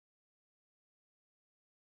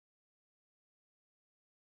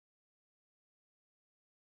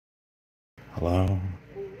Hello,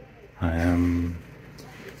 I am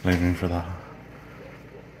leaving for the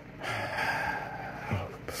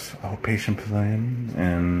outpatient pavilion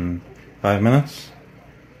in 5 minutes.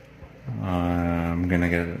 I'm gonna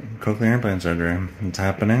get cochlear implant surgery. It's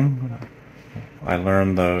happening. I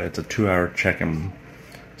learned though it's a 2-hour check-in.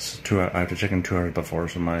 I have to check in 2 hours before,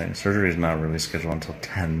 so my surgery is not really scheduled until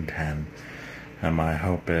 10:10. And my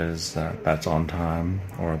hope is that that's on time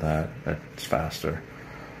or that it's faster.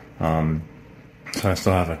 So I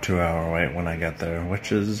still have a 2-hour wait when I get there,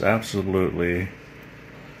 which is absolutely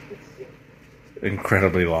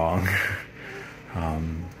incredibly long.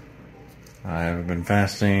 I've been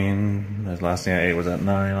fasting. The last thing I ate was at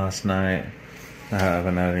 9 last night. I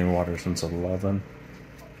haven't had any water since 11.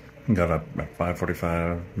 Got up at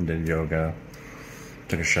 5:45, did yoga,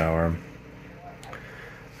 took a shower,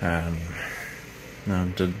 and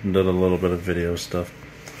did a little bit of video stuff.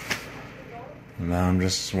 And now I'm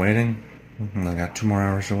just waiting. I got 2 more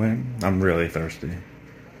hours to wait. I'm really thirsty,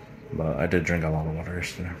 but I did drink a lot of water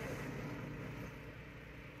yesterday.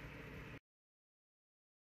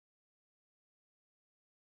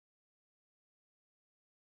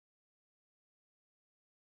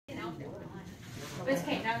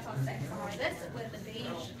 Okay, now it's on second floor. This with the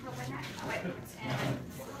beige purple hat. And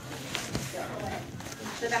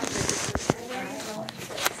the back of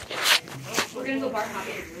we're gonna go bar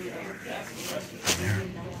hopping.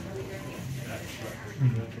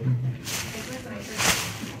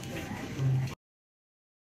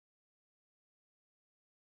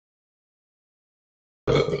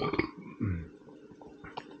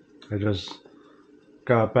 I just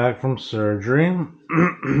got back from surgery.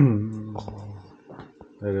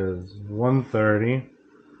 It is 1:30.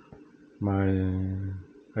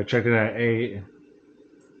 I checked in at 8. I'm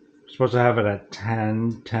supposed to have it at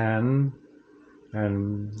 10:10,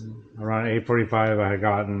 and around 8:45 I had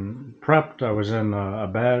gotten prepped. I was in a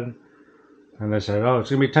bed, and they said, "Oh, it's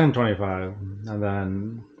gonna be 10:25," and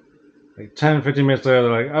then like 10-15 minutes later,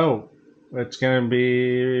 they're like, "Oh, it's gonna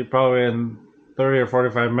be probably in 30 or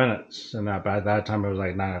 45 minutes," and at that time it was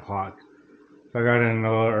like 9 o'clock. So I got in a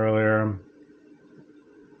little earlier.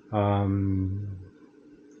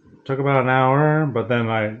 Took about an hour, but then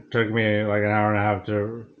like took me like an hour and a half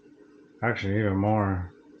to, actually even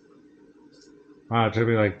more. It took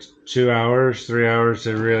me like 2 hours, 3 hours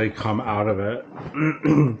to really come out of it.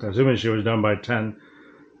 Assuming she was done by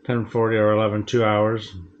 10:40 or 11, 2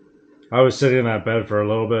 hours. I was sitting in that bed for a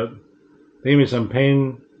little bit. They gave me some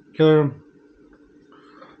painkiller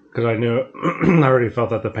because I knew I already felt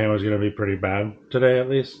that the pain was going to be pretty bad today, at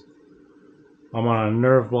least. I'm on a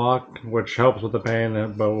nerve block, which helps with the pain,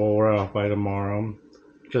 but will wear off by tomorrow.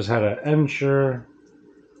 Just had an Ensure.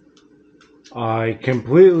 I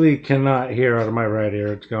completely cannot hear out of my right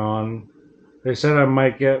ear. It's gone. They said I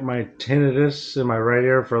might get my tinnitus in my right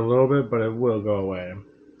ear for a little bit, but it will go away.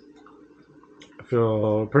 I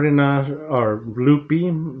feel pretty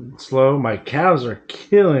loopy, slow. My calves are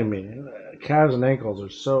killing me. Calves and ankles are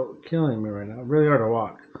so killing me right now. Really hard to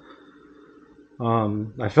walk.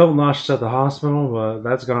 I felt nauseous at the hospital, but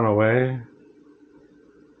that's gone away.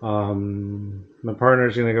 My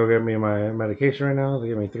partner's gonna go get me my medication right now. They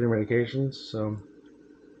give me 3 medications, so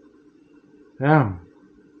yeah.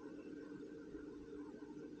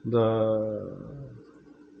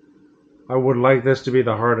 I would like this to be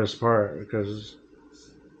the hardest part because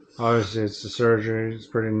obviously it's the surgery. It's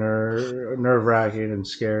pretty nerve-wracking and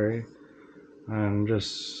scary, and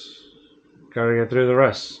just gotta get through the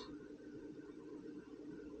rest.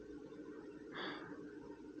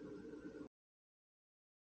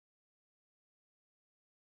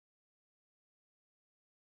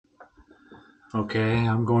 Okay,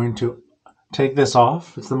 I'm going to take this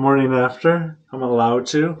off. It's the morning after. I'm allowed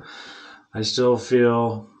to. I still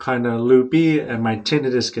feel kind of loopy, and my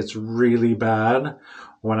tinnitus gets really bad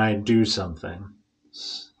when I do something.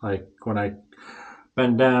 Like when I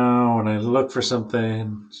bend down, when I look for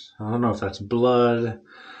something. I don't know if that's blood,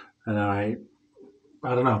 and I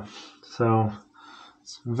don't know. So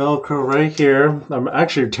it's Velcro right here. I'm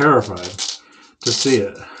actually terrified to see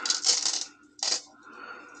it.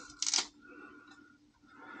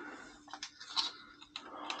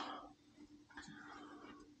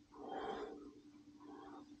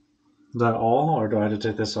 Is that all, or do I have to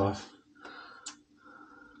take this off?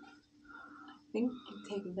 I think you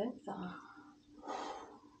take this off.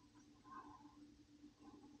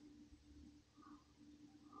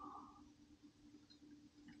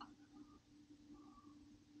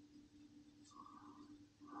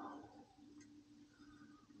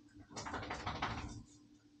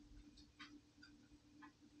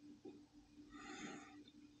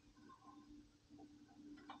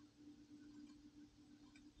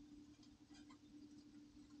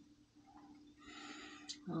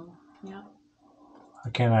 Yeah. I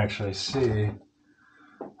can't actually see.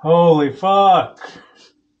 Holy fuck!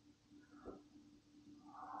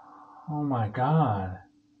 Oh my god.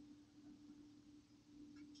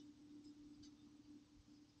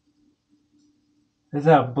 Is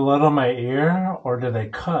that blood on my ear, or did they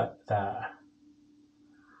cut that?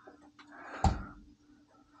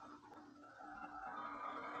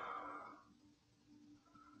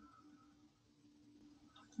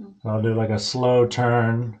 I'll do like a slow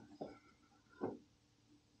turn.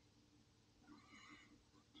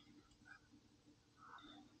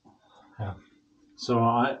 Yeah. So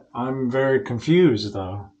I'm very confused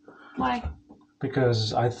though. Why?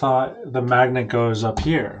 Because I thought the magnet goes up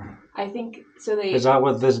here. I think so. Is that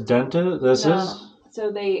what this dent is? This is?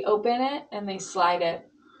 So they open it and they slide it.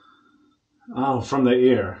 Oh, from the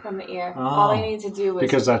ear. From the ear. Oh. All they need to do was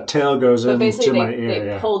because that tail goes into my ear.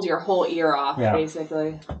 They pulled your whole ear off,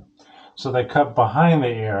 basically. So they cut behind the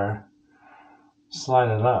ear,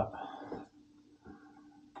 slide it up.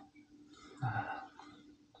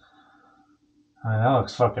 I mean, that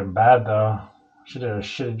looks fucking bad though. Should have a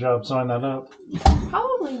shitty job sewing that up.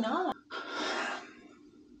 Probably not.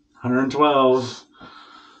 112.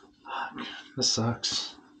 Fuck, this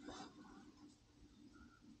sucks.